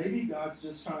he is. Maybe God's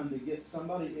just trying to get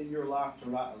somebody in your life to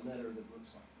write a letter that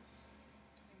looks like this.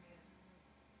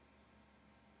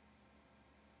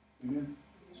 Amen.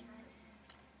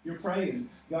 You're praying,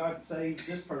 God save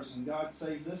this person, God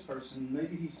save this person.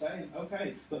 Maybe he's saying,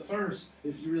 okay, but first,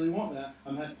 if you really want that,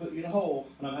 I'm going to have to put you in a hole,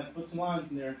 and I'm going to have to put some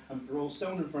lines in there, I'm going to roll a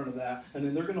stone in front of that, and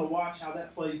then they're going to watch how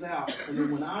that plays out. And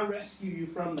then when I rescue you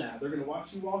from that, they're going to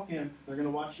watch you walk in, they're going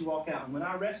to watch you walk out. And when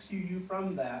I rescue you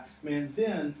from that, man,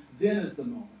 then is the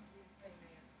moment.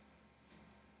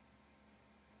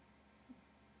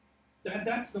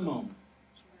 That's the moment.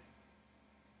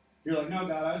 You're like, no,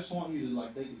 God, I just want you to,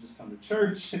 they can just come to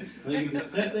church, and they can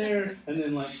just sit there, and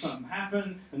then, something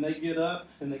happened, and they get up,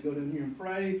 and they go down here and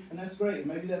pray, and that's great. And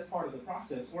maybe that's part of the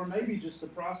process. Or maybe just the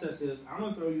process is, I'm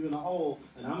going to throw you in a hole,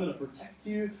 and I'm going to protect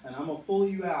you, and I'm going to pull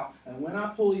you out. And when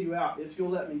I pull you out, if you'll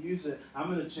let me use it,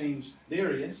 I'm going to change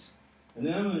Darius, and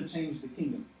then I'm going to change the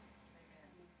kingdom.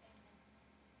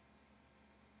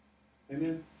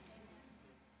 Amen?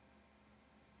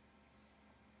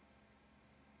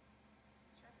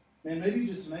 Man, maybe,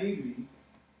 just maybe,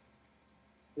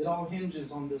 it all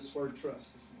hinges on this word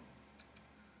trust this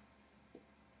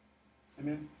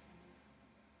morning. Amen?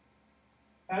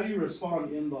 How you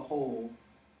respond in the whole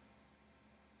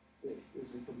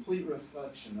is a complete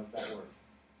reflection of that word.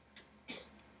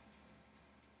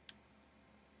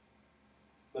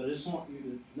 But I just want you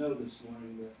to know this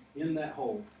morning that in that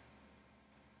whole,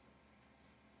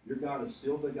 your God is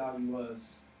still the God he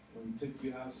was when he took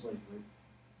you out of slavery.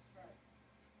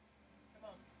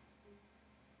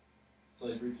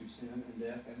 Slavery through sin and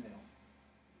death and hell.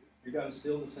 Your God is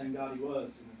still the same God he was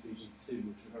in Ephesians 2,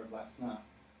 which we heard last night,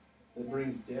 that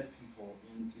brings dead people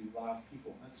into live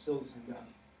people. That's still the same God.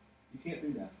 You can't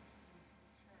do that.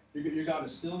 Your God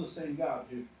is still the same God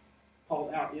who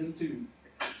called out into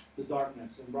the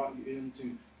darkness and brought you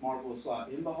into marvelous light.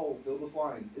 In the hole filled with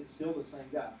lions, it's still the same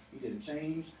God. He didn't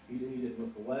change. He didn't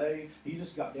look away. He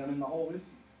just got down in the hole with you.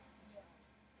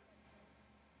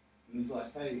 And he's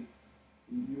like, hey,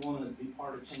 you want to be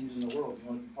part of changing the world. You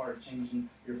want to be part of changing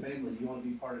your family. You want to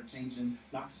be part of changing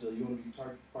Knoxville. You want to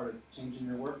be part of changing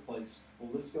your workplace. Well,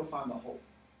 let's go find the hole.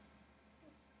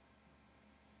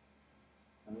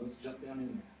 And let's jump down in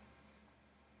there.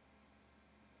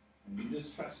 And you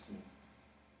just trust me.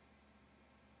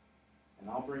 And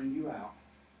I'll bring you out.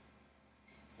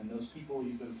 And those people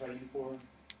you've been praying for,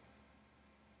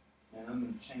 and I'm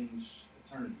going to change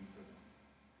eternity for them.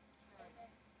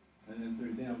 And then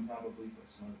through them, probably for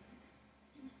some other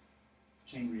people.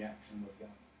 Chain reaction with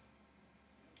God.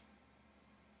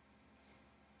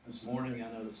 This morning,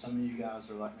 I know that some of you guys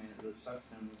are like, man, it really sucks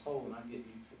down this hole, and I get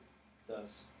you.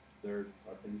 Thus, there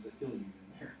are things that kill you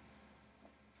in there.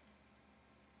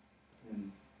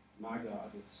 And my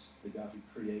God is the God who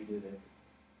created everything.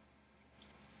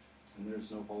 And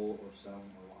there's no hole or stone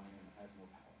or lion that has more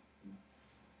power.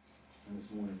 And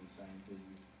this morning, he's saying to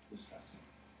you, just trust me.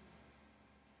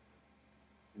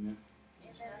 Amen.